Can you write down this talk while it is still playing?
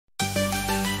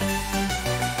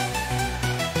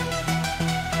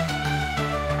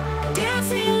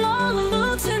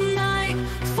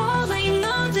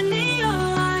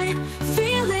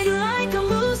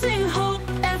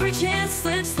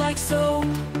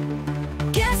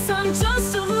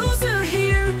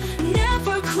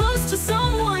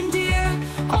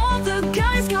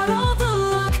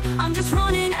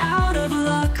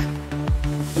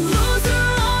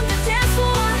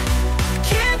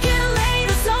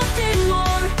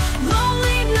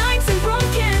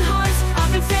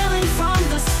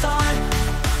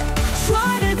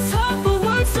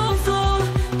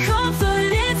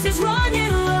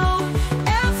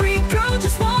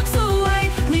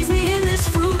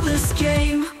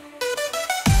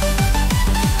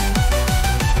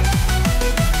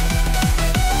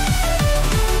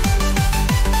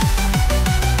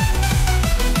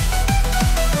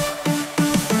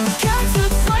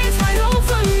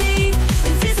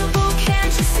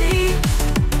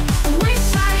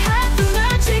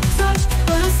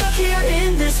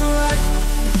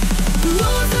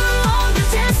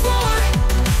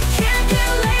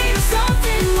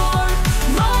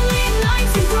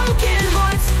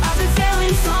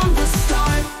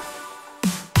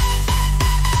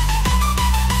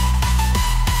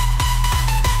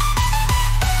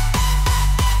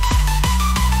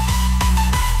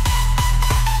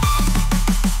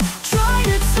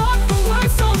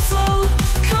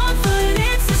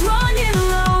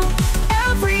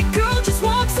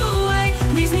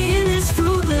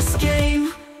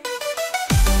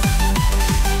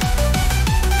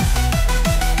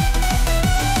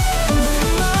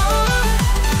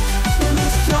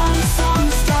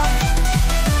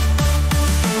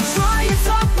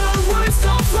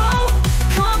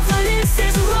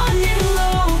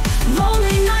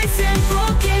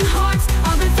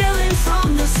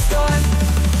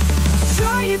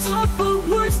It's hard but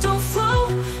words don't flow.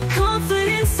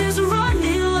 Confidence is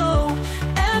running low.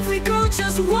 Every girl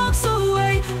just walks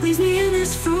away, leaves me in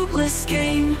this fruitless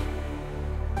game.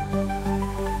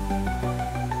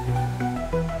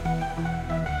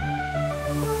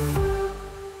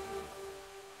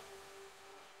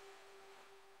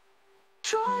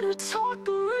 Try to talk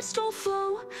but words don't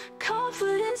flow.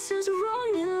 Confidence is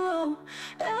running low.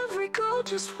 Every girl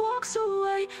just walks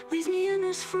away, leaves me in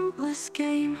this fruitless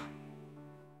game.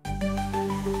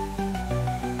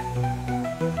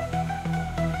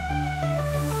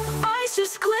 Eyes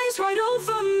just glaze right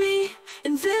over me.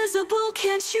 Invisible,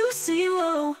 can't you see?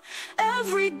 Low.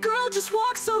 Every girl just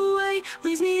walks away,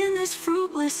 leaves me in this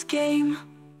fruitless game.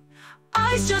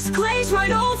 Eyes just glaze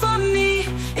right over me.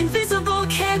 Invisible,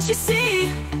 can't you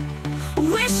see?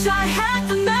 Wish I had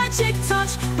the magic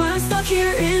touch, but I'm stuck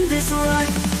here in this rut.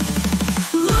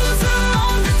 Loser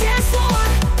on the dance floor,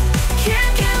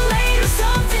 can't get laid or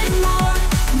something more.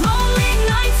 Lonely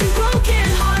nights and broken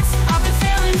hearts, I've been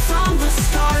failing from the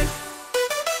start.